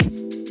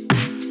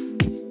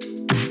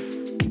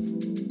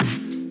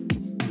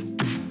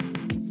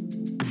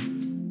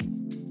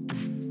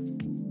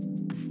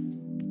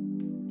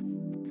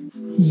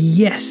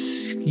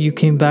Yes, you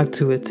came back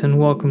to it, and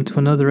welcome to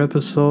another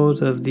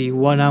episode of the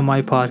What Am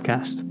I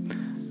podcast.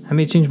 I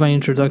may change my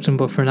introduction,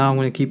 but for now I'm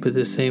going to keep it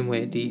the same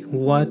way, the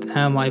What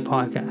Am I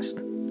podcast.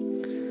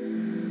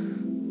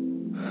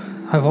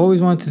 I've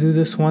always wanted to do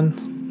this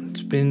one.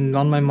 It's been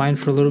on my mind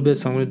for a little bit,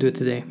 so I'm going to do it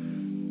today.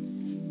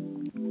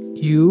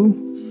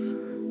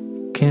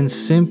 You can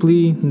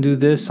simply do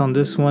this on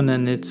this one,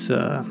 and it's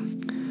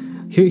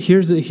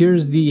here's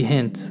the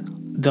hint.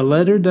 The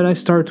letter that I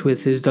start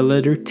with is the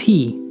letter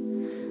T.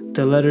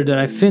 The letter that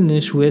I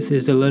finish with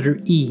is the letter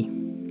E.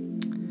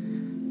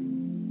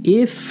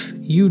 If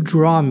you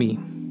draw me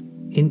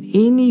in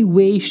any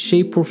way,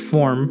 shape, or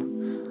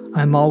form,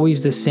 I'm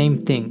always the same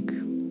thing.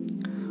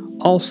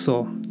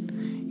 Also,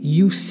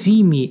 you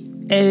see me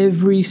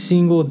every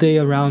single day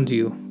around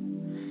you.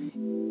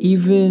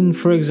 Even,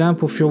 for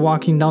example, if you're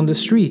walking down the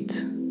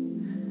street,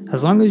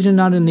 as long as you're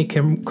not in a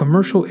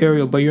commercial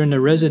area, but you're in a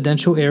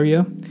residential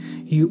area,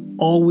 you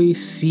always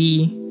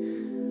see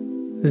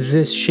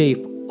this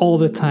shape all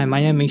the time. I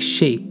am a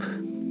shape.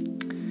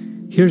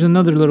 Here's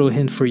another little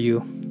hint for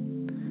you.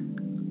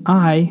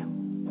 I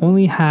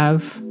only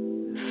have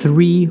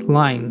 3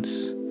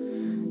 lines.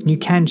 You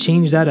can't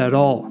change that at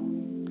all.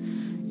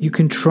 You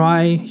can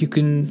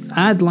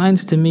add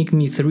lines to make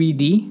me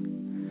 3D,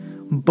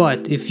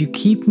 but if you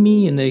keep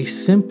me in a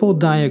simple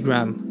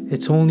diagram,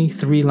 it's only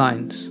 3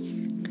 lines.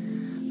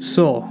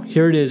 So,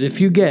 here it is. If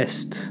you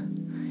guessed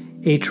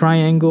a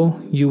triangle,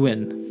 you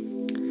win.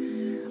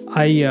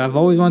 I've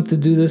always wanted to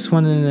do this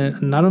one,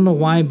 and I don't know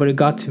why, but it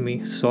got to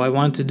me. So I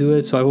wanted to do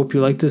it, so I hope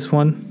you like this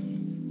one.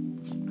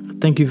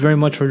 Thank you very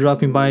much for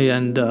dropping by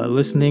and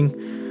listening.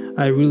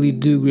 I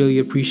really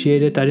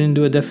appreciate it. I didn't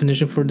do a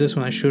definition for this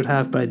one. I should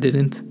have, but I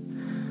didn't.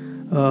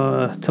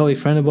 Tell a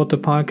friend about the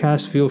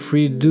podcast. Feel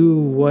free to do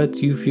what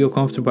you feel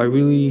comfortable. I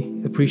really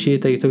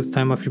appreciate that you took the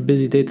time off your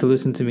busy day to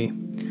listen to me.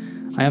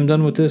 I am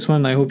done with this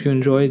one. I hope you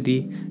enjoyed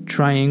the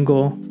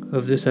triangle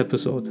of this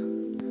episode.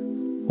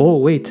 Oh,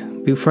 wait.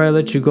 Before I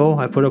let you go,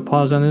 I put a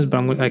pause on this,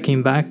 but I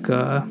came back.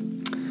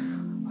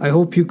 I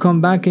hope you come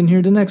back and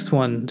hear the next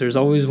one. There's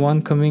always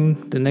one coming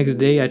the next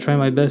day. I try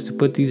my best to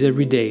put these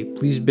every day.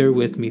 Please bear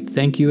with me.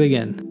 Thank you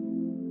again.